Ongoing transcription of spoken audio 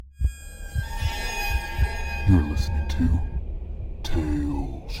You're listening to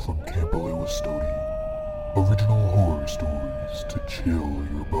Tales from Camp Alewastodi. Original horror stories to chill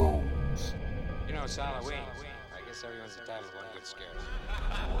your bones. You know, it's Halloween. I guess everyone's entitled to one good scare.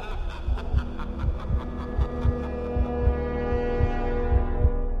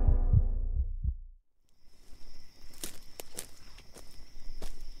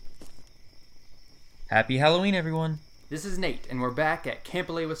 Happy Halloween, everyone! This is Nate, and we're back at Camp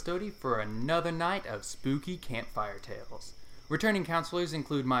Alewastodi for another night of spooky campfire tales. Returning counselors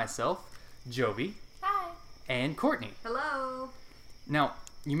include myself, Jovi, Hi. and Courtney. Hello. Now,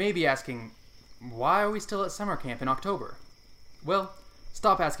 you may be asking, why are we still at summer camp in October? Well,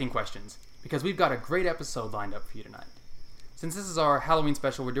 stop asking questions, because we've got a great episode lined up for you tonight. Since this is our Halloween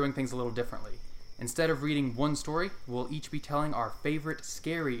special, we're doing things a little differently. Instead of reading one story, we'll each be telling our favorite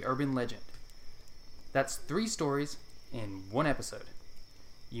scary urban legend. That's 3 stories in one episode.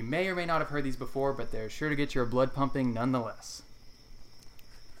 You may or may not have heard these before, but they're sure to get your blood pumping nonetheless.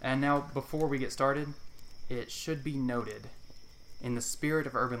 And now, before we get started, it should be noted, in the spirit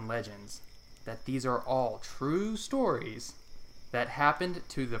of urban legends, that these are all true stories that happened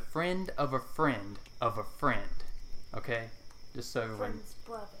to the friend of a friend of a friend. Okay? Just so everyone... Friend's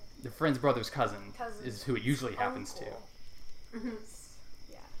brother. The friend's brother's cousin Cousin's is who it usually happens to. Mm-hmm.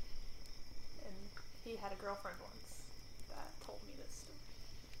 Yeah. And he had a girlfriend once that told me this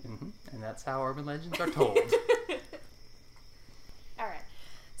story. Mm-hmm. And that's how urban legends are told. Alright.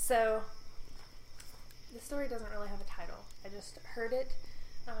 So, the story doesn't really have a title. I just heard it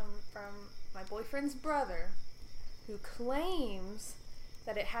from my boyfriend's brother, who claims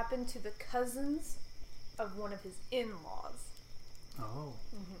that it happened to the cousins of one of his in-laws. Oh.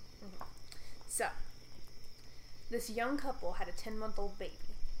 So, this young couple had a 10-month-old baby.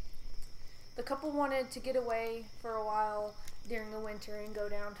 The couple wanted to get away for a while during the winter and go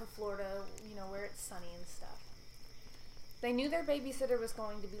down to Florida, you know, where it's sunny and stuff. They knew their babysitter was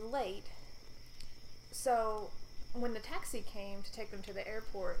going to be late, so when the taxi came to take them to the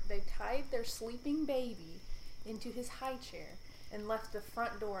airport, they tied their sleeping baby into his high chair and left the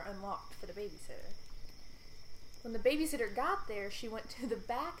front door unlocked for the babysitter. When the babysitter got there, she went to the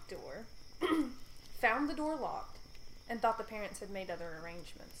back door, found the door locked, and thought the parents had made other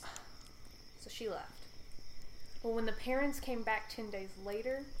arrangements. So she left. Well, when the parents came back 10 days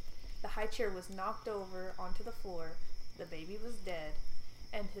later, the high chair was knocked over onto the floor, the baby was dead,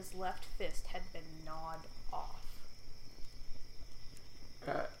 and his left fist had been gnawed off.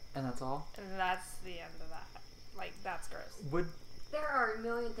 And that's all? And that's the end of that. Like, that's gross. Would... There are a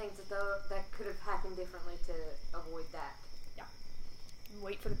million things that could have happened differently to avoid that. Yeah.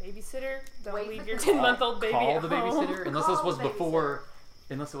 Wait for the babysitter. Don't Wait leave for your the- 10-month-old baby call at the home. babysitter? Unless Call this was the before...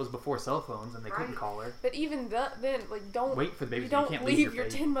 Unless it was before cell phones and they couldn't Right. call her. But even then, like, don't Wait for the babysitter. You don't can't leave your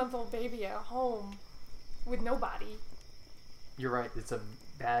baby. 10-month-old baby at home with nobody. You're right. It's a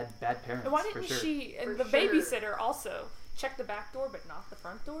bad parents, And why for didn't sure. she and For the sure. babysitter also check the back door but not the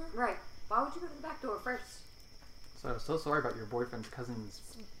front door? Right. Why would you go to the back door first? So I'm so sorry about your boyfriend's cousin's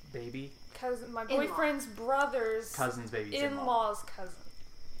baby. Because my In-law. boyfriend's brother's Cousin's baby's in-law. in-law's cousin.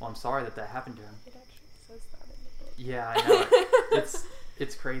 Well, I'm sorry that happened to him. It actually says that in the book. Yeah, I know.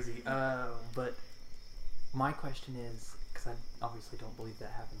 It's crazy. But my question is, because I obviously don't believe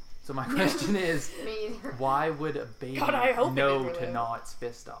that happened. So my question is, Me either. why would a baby God, I hope it know never to will. gnaw its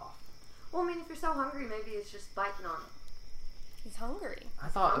fist off? Well, I mean, if you're so hungry, maybe it's just biting on it. He's hungry. I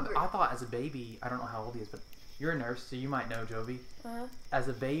Hungry. thought as a baby, I don't know how old he is, but you're a nurse, so you might know, Jovi. Uh-huh. As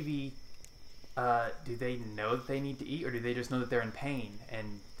a baby, do they know that they need to eat, or do they just know that they're in pain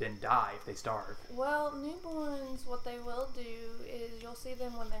and then die if they starve? Well, newborns, what they will do is you'll see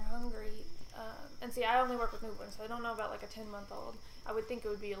them when they're hungry. And see, I only work with newborns, so I don't know about like a 10-month-old. I would think it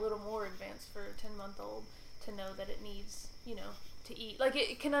would be a little more advanced for a 10-month-old to know that it needs, you know, to eat. Like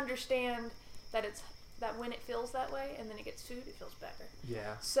it can understand that that when it feels that way and then it gets food, it feels better.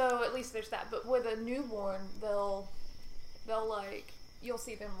 Yeah. So at least there's that. But with a newborn, they'll like, you'll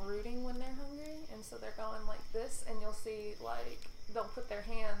see them rooting when they're hungry, and so they're going like this, and you'll see like they'll put their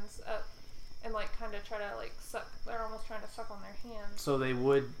hands up and like kind of try to like suck. They're almost trying to suck on their hands. So they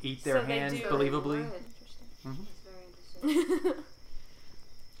would eat their So they hands do. believably? Right. Interesting. Mm-hmm. That's very interesting.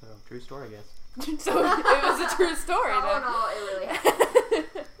 So, true story, I guess. So it was a true story. All in then. all, it really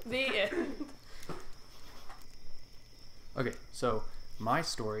happened. The end. Okay, so my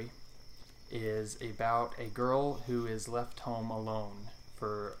story is about a girl who is left home alone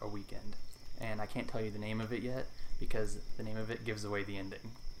for a weekend. And I can't tell you the name of it yet because the name of it gives away the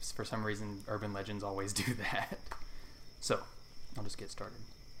ending. For some reason, urban legends always do that. So, I'll just get started.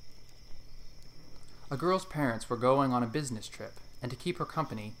 A girl's parents were going on a business trip, and to keep her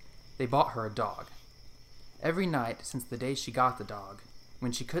company, they bought her a dog. Every night since the day she got the dog,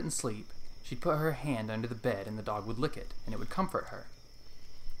 when she couldn't sleep, she'd put her hand under the bed and the dog would lick it, and it would comfort her.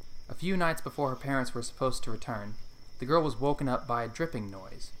 A few nights before her parents were supposed to return, the girl was woken up by a dripping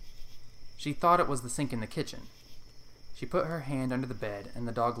noise. She thought it was the sink in the kitchen. She put her hand under the bed and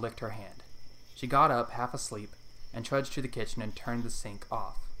the dog licked her hand. She got up, half asleep, and trudged to the kitchen and turned the sink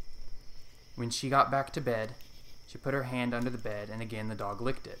off. When she got back to bed, she put her hand under the bed and again the dog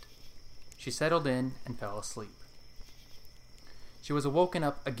licked it. She settled in and fell asleep. She was awoken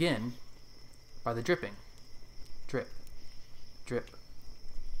up again by the dripping. Drip, drip,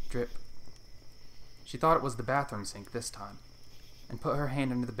 drip. She thought it was the bathroom sink this time, and put her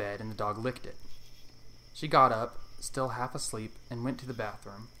hand under the bed and the dog licked it. She got up, still half asleep, and went to the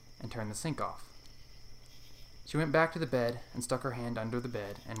bathroom and turned the sink off. She went back to the bed and stuck her hand under the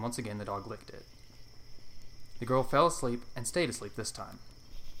bed, and once again the dog licked it. The girl fell asleep and stayed asleep this time.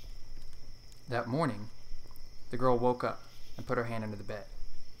 That morning, the girl woke up and put her hand under the bed.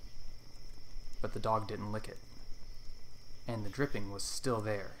 But the dog didn't lick it. And the dripping was still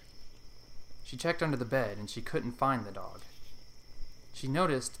there. She checked under the bed and she couldn't find the dog. She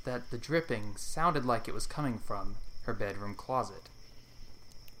noticed that the dripping sounded like it was coming from her bedroom closet.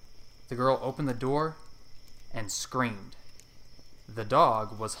 The girl opened the door and screamed. The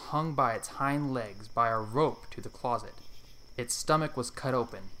dog was hung by its hind legs by a rope to the closet. Its stomach was cut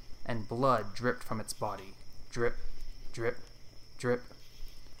open, and blood dripped from its body. Drip, drip, drip.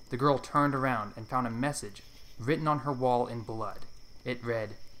 The girl turned around and found a message written on her wall in blood. It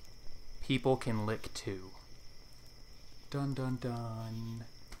read, "People can lick too." Dun dun dun.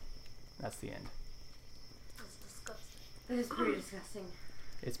 That's the end. That's disgusting. That is pretty disgusting.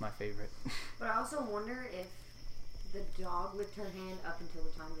 It's my favorite. But I also wonder if the dog licked her hand up until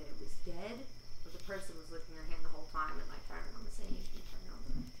the time that it was dead, or the person was licking her hand the whole time and like turning on the sink and turning on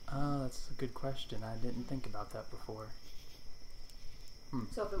the... Oh, that's a good question. I didn't think about that before.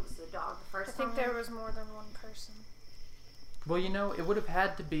 So if it was the dog the I first time... think there was more than one person. Well, it would have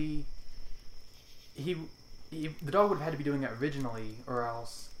had to be... The dog would have had to be doing it originally, or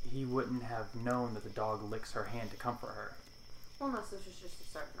else he wouldn't have known that the dog licks her hand to comfort her. Well, unless this was just a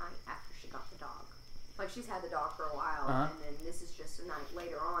certain night after she got the dog. Like, she's had the dog for a while, Uh-huh. and then this is just a night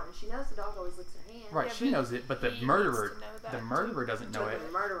later on, and she knows the dog always licks her hand. Right, Yeah, she but knows it, but the he murderer, needs to know that, the too. murderer doesn't know But it.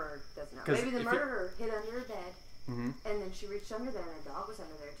 the murderer doesn't know. 'Cause Maybe the if it- murderer hid under her bed, Mm-hmm. and then she reached under there, and the dog was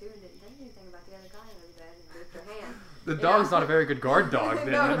under there too, and didn't think anything about the other guy under the bed, and licked her hand. The dog's not a very good guard dog,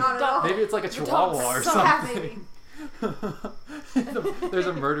 then. No, not at all. Maybe it's like a The chihuahua dog's or so something. happy. There's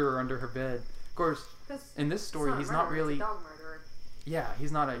a murderer under her bed. Of course, 'Cause in this story, it's he's a not murderer, really... It's a dog murderer. Yeah,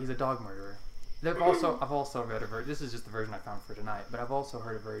 he's a dog murderer. I've also read a version. This is just the version I found for tonight, but I've also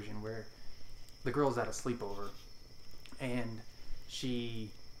heard a version where the girl's at a sleepover, and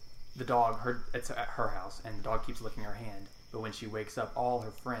it's at her house, and the dog keeps licking her hand. But when she wakes up, all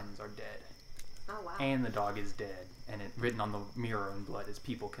her friends are dead, Oh, wow. and the dog is dead. And written on the mirror in blood is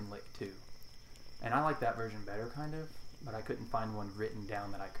 "People can lick too." And I like that version better, kind of. But I couldn't find one written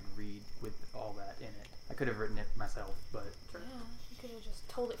down that I could read with all that in it. I could have written it myself, but Yeah, you could have just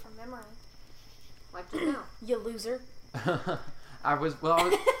told it from memory. Like just now. You loser. I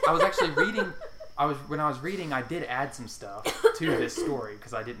was actually reading. When I was reading, I did add some stuff to this story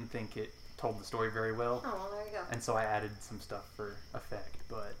because I didn't think it told the story very well, Oh, well, there you go. and so I added some stuff for effect.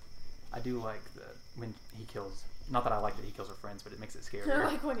 But I do like when he kills. Not that I like that he kills her friends, but it makes it I scarier.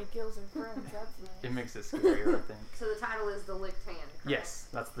 like when he kills her friends. That's nice. It makes it scarier, I think. So the title is The Licked Hand, correct? Yes,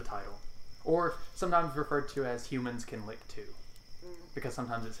 that's the title, or sometimes referred to as "Humans Can Lick Too," Mm, because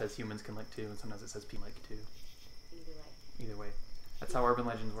sometimes it says "Humans Can Lick Too," and sometimes it says "People Lick Too." either way. Either way, that's how urban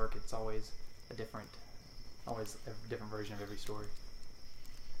legends work. It's always a different version of every story.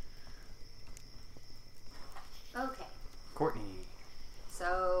 Okay. Courtney.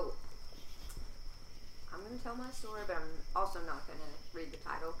 So, I'm going to tell my story, but I'm also not going to read the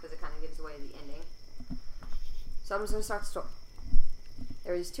title because it kind of gives away the ending. So I'm just going to start the story.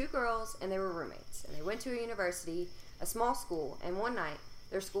 There were these two girls, and they were roommates, and they went to a university, a small school, and one night,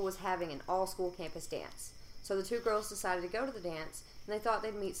 their school was having an all-school campus dance. So the two girls decided to go to the dance, and they thought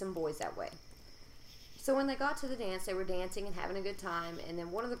they'd meet some boys that way. So when they got to the dance, they were dancing and having a good time, and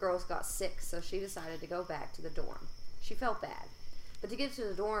then one of the girls got sick, so she decided to go back to the dorm. She felt bad. But to get to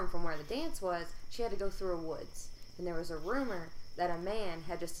the dorm from where the dance was, she had to go through a woods. And there was a rumor that a man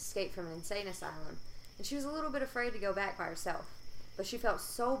had just escaped from an insane asylum, and she was a little bit afraid to go back by herself. But she felt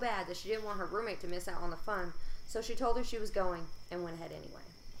so bad that she didn't want her roommate to miss out on the fun, so she told her she was going and went ahead anyway.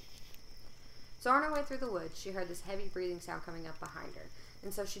 So on her way through the woods, she heard this heavy breathing sound coming up behind her.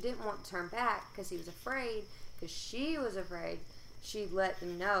 And so she didn't want to turn back because she was afraid, she let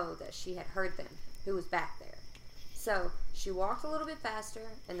them know that she had heard them. who was back there. So she walked a little bit faster,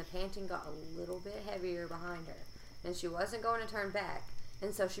 and the panting got a little bit heavier behind her. And she wasn't going to turn back,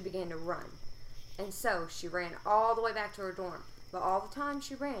 and so she began to run. And so she ran all the way back to her dorm. But all the time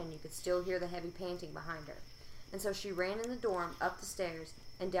she ran, you could still hear the heavy panting behind her. And so she ran in the dorm, up the stairs,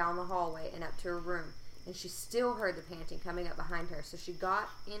 and down the hallway, and up to her room. And she still heard the panting coming up behind her. So she got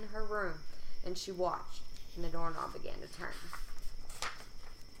in her room, and she watched, and the doorknob began to turn.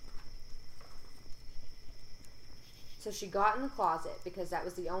 So she got in the closet, because that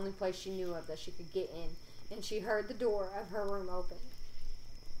was the only place she knew of that she could get in. And she heard the door of her room open.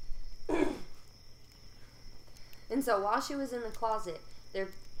 And so while she was in the closet, there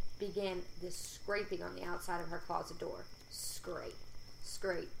began this scraping on the outside of her closet door. Scrape,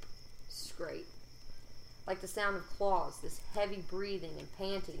 scrape, scrape. Like the sound of claws, this heavy breathing and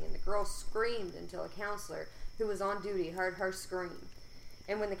panting, and the girl screamed until a counselor who was on duty heard her scream.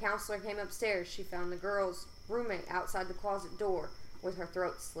 And when the counselor came upstairs, she found the girl's roommate outside the closet door with her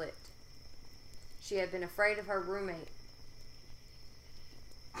throat slit. She had been afraid of her roommate.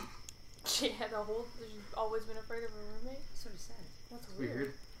 She's always been afraid of her roommate? Sort of sad. That's Weird.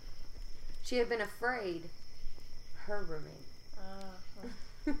 weird. She had been afraid her roommate.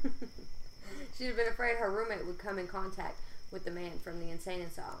 She had been afraid her roommate would come in contact with the man from the insane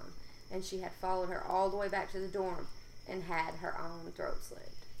asylum, and she had followed her all the way back to the dorm and had her own throat slit.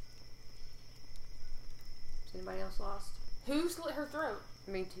 Is anybody else lost? Who slit her throat?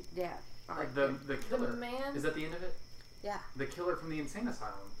 Me too. Yeah. All right. Like the killer. The man? Is that the end of it? Yeah. The killer from the insane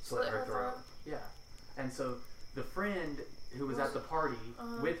asylum slit her throat. Yeah. And so the friend who was at the party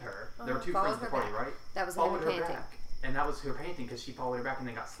with her, there were two Followed friends at the her party, back. right? That was Followed heavy her panting. back. And that was her panting because she followed her back and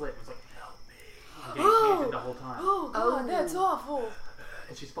then got slit. It was like, help me. And panted the whole time. Oh, God, Oh. that's awful.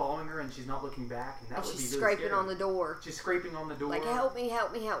 And she's following her and she's not looking back. And that And would be she's really scraping scary. on the door. She's scraping on the door. Like, help me,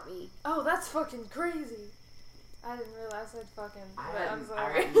 help me, help me. Oh, that's fucking crazy. I didn't realize I'd fucking... I'm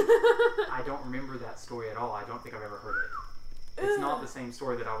sorry. I don't remember that story at all. I don't think I've ever heard it. It's not the same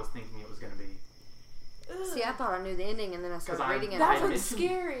story that I was thinking it was going to be. See, I thought I knew the ending, and then I started 'Cause I- reading it. That I one's mentioned-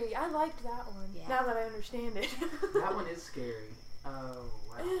 scary. I liked that one. Yeah. Now that I understand it. That one is scary. Oh,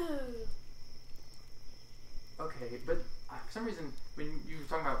 wow. Ew. Okay, but for some reason, when you were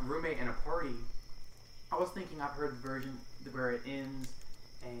talking about roommate and a party, I was thinking I've heard the version where it ends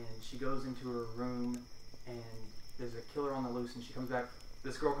and she goes into her room and there's a killer on the loose and she comes back.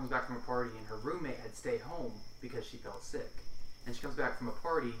 This girl comes back from a party and her roommate had stayed home because she felt sick. And she comes back from a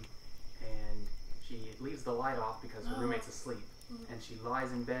party and she leaves the light off because her roommate's asleep. And she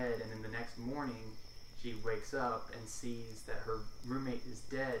lies in bed and then the next morning she wakes up and sees that her roommate is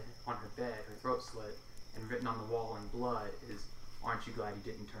dead on her bed, her throat slit, and written on the wall in blood is, "Aren't you glad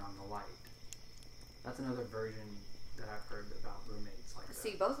you didn't turn on the light?" That's another version that I've heard about roommates like that.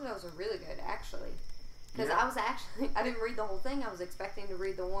 See, both of those are really good, actually. Because Yeah. I didn't read the whole thing. I was expecting to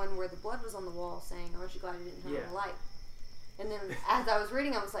read the one where the blood was on the wall saying, "Aren't you glad you didn't turn on the light?" And then as I was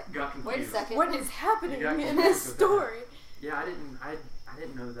reading, I was like, Got wait a confused. second. What is happening You got in confused this with story? Yeah, I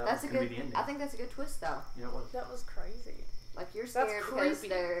didn't know that That's a was going to good, be the ending. I think that's a good twist, though. Yeah, it was. That was crazy. Like, you're That's scared because creepy.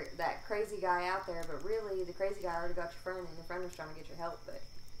 they're that crazy guy out there, but really, the crazy guy already got your friend, and the friend was trying to get your help, but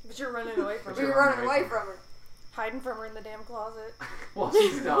But you're running away from we you're her. were running running away away from from her. Hiding from her in the damn closet. While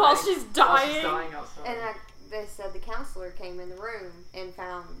she's dying. While she's While she's dying. dying outside. And they said the counselor came in the room and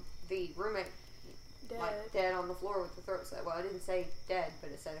found the roommate Dead. like dead on the floor with the throat slit. Well, it didn't say dead,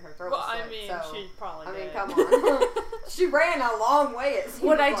 but it said her throat Well, was slit. I mean, so, she's probably I mean, dead. come on. She ran a long way. It seems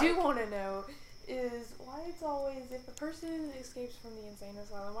What I like. do want to know is why it's always, if a person escapes from the insane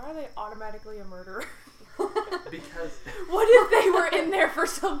asylum, why are they automatically a murderer? Because What if they were in there for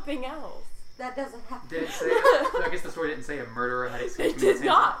something else? That doesn't happen. did it say? I guess the story didn't say a murderer had escaped It from the did insane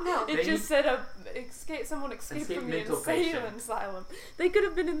not. asylum. No. It They just said someone escaped Escaped from the mental insane patient. asylum. They could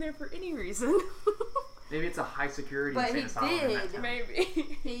have been in there for any reason. Maybe it's a high security But insane he asylum. in that did. town.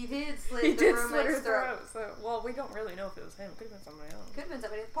 Maybe. He did slit He the did slit roommate's her throat. So, well, we don't really know if it was him. It could have been somebody else. Could have been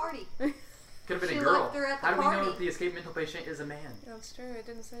somebody at the party. Could have been She a girl. left her at the How do we know party. if the escaped mental patient is a man? That's true. It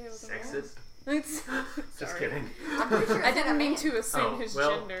didn't say it was a man. Sexist. It's, Just sorry. kidding. I'm pretty sure I it said a didn't mean man. to assume Oh, his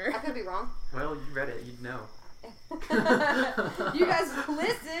well. gender. I could be wrong. Well, you read it. You'd know. You guys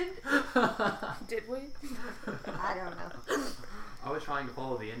listened. Did we? I don't know. I was trying to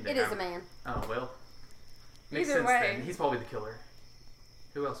follow the ending. It is a man. Oh, well. Makes Either sense way. then. He's probably the killer.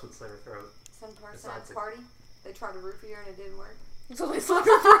 Who else would slit her throat? Some person Besides at the it. party. They tried to roofie her and it didn't work. So they slit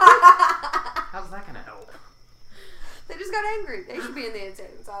her throat. How's that going to help? They just got angry. They should be in the insane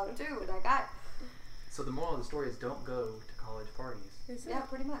asylum too with that guy. So the moral of the story is don't go to college parties. Is it? Yeah,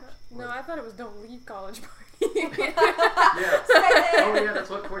 pretty much. No, I thought it was don't leave college party. Yeah. Stay there. Oh yeah, that's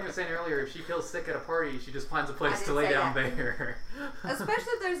what Courtney was saying earlier. If she feels sick at a party, she just finds a I place did to lay say down that. there. Especially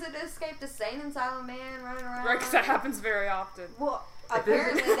if there's an escaped insane asylum man running around. Right, 'cause that happens very often. Well, If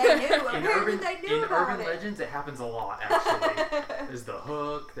there's- apparently they knew. In Apparently they knew in about urban it. legends, it happens a lot. Actually, there's the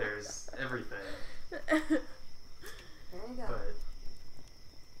hook. There's everything. There you go. But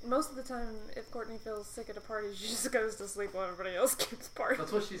Most of the time, if Courtney feels sick at a party, she just goes to sleep while everybody else keeps partying.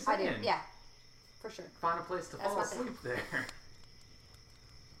 that's what she's I saying. do. Yeah, for sure. Find a place to That's fall my thing. asleep there.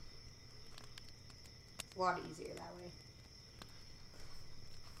 It's a lot easier that way.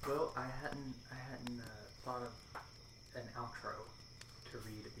 Well, I hadn't thought of an outro to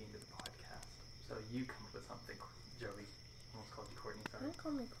read at the end of the podcast. So you come up with something, Joey. Almost called you Courtney. Sorry. Don't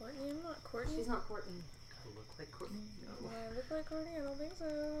call me Courtney. I'm not Courtney. She's not Courtney. I look like Courtney. No. Do I look like Courtney? I don't think so.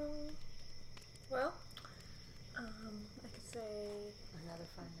 Well, I could say Another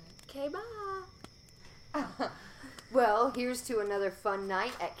fun night. okay, bye. Well, here's to another fun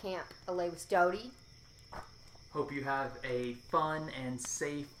night at Camp Alewistodi. Hope you have a fun and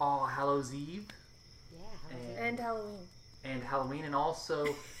safe All Hallows Eve Yeah. And Halloween. and Halloween, and also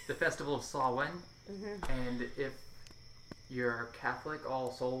the Festival of Samhain. Mm-hmm. And if you're Catholic,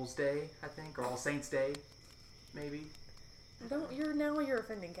 All Souls Day, I think, or All Saints Day, maybe. You're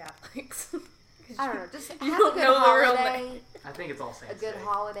offending Catholics. I don't know. Just have You a don't good know the real holiday. I think it's All A Saints good Day.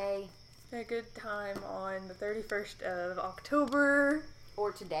 holiday. A good time on the 31st of October,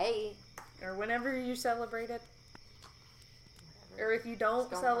 Or today. or whenever you celebrate it. Or if you don't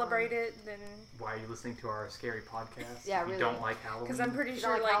Just don't celebrate it, then Why are you listening to our scary podcast? Yeah, if you really. don't like Halloween. because I'm pretty You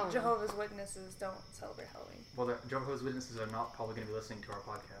sure don't like Halloween. Jehovah's Witnesses don't celebrate Halloween. Well, the Jehovah's Witnesses are not probably going to be listening to our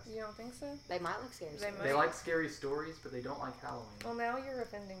podcast. You don't think so? They might look scary. They They might. like scary stories, but they don't like Halloween. Well, now you're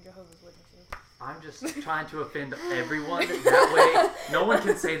offending Jehovah's Witnesses. I'm just trying to offend everyone. That way, no one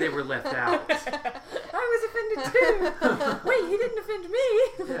can say they were left out. I was offended too. Wait, he didn't offend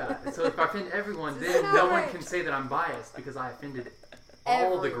me. Yeah, so if I offend everyone, This is then not no one right. can say that I'm biased because I offended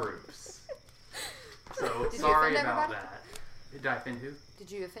all the Everyone. groups. So Did you sorry offend about everybody? that. Did I offend who? Did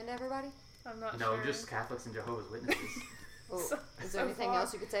you offend everybody? I'm not No, sure. just Catholics and Jehovah's Witnesses. Oh, So- is there so anything far.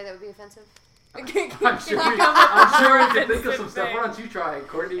 else you could say that would be offensive? I'm Can sure you we, come up I'm with sure more we can think of some offensive stuff. Why things? don't you try it,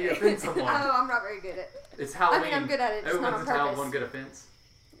 Courtney? Offend someone. Oh, I'm not very good at. It's Halloween. I'm good at it, just not Everyone's on entitled purpose. one good offense.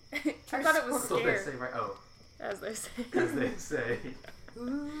 I thought it was That's what they say, scare, right? Oh, as they say. as they say.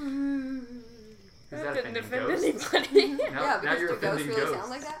 Ooh. Is I that didn't offending offend ghosts? anybody. Now, Yeah, now because you're do ghosts offending really ghosts. sound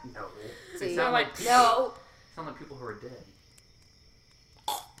like that? No. See, They sound like people. no, Sound like people who are dead.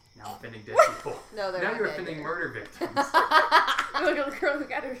 Now I'm offending dead people. no, they're Now not you're dead offending yet. murder victims. Look at the girl who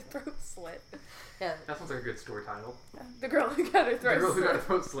got her throat slit. Yeah. That sounds like a good story title. The girl who got her The throat girl who got her slit.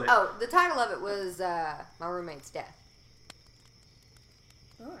 throat slit. Oh, the title of it was My Roommate's Death.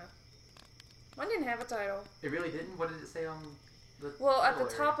 Oh. Mine didn't have a title. It really didn't? What did it say on the Well, at the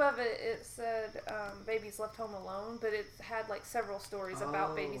title top of it, it said babies left home alone, but it had like several stories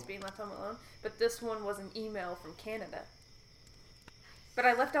about babies Oh. being left home alone. But this one was an email from Canada. But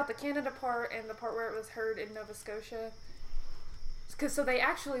I left out the Canada part and the part where it was heard in Nova Scotia. Because so they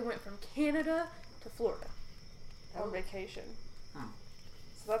actually went from Canada to Florida on Oh. vacation. Hmm.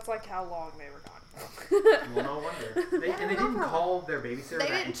 So that's like how long they were gone. Well, no wonder. They, and they no didn't problem. call their babysitter They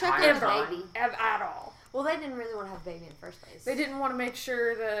that didn't check entire in the time. baby. At all. Well, they didn't really want to have a baby in the first place. They didn't want to make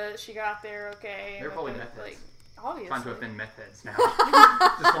sure that she got there okay. They're and probably that meth they- heads. obviously. Trying to offend meth heads now.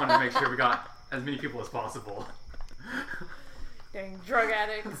 Just wanted to make sure we got as many people as possible. Dang drug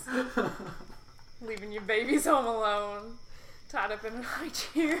addicts. Leaving your babies home alone. Tied up in a high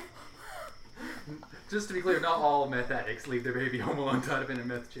chair. Just to be clear, not all meth addicts leave their baby home alone tied up in a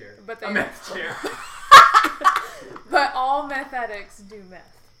meth chair. But a they- meth chair. But all meth addicts do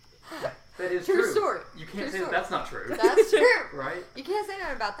meth. That is True true. story. You True can't say story. that that's not true. That's true. Right? You can't say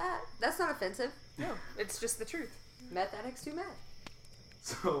that about that. That's not offensive. No, it's just the truth. Meth addicts do meth.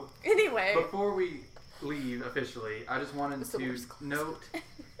 So, Anyway, before we leave officially, I just wanted It's the to worst class. note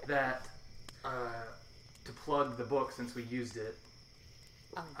that to plug the book since we used it.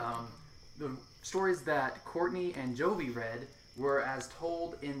 Oh, The stories that Courtney and Jovi read were as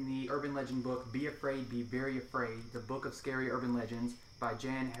told in the urban legend book Be Afraid, Be Very Afraid, the Book of Scary Urban Legends by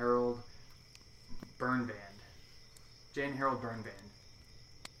Jan Harold Burnband. Jan Harold Burnband.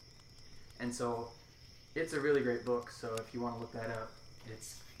 And so it's a really great book, so if you want to look that up,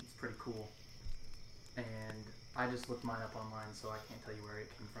 it's pretty cool. And I just looked mine up online, so I can't tell you where it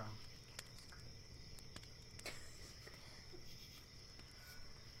came from.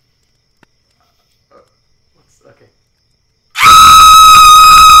 Okay.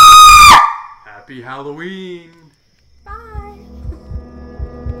 Happy Halloween!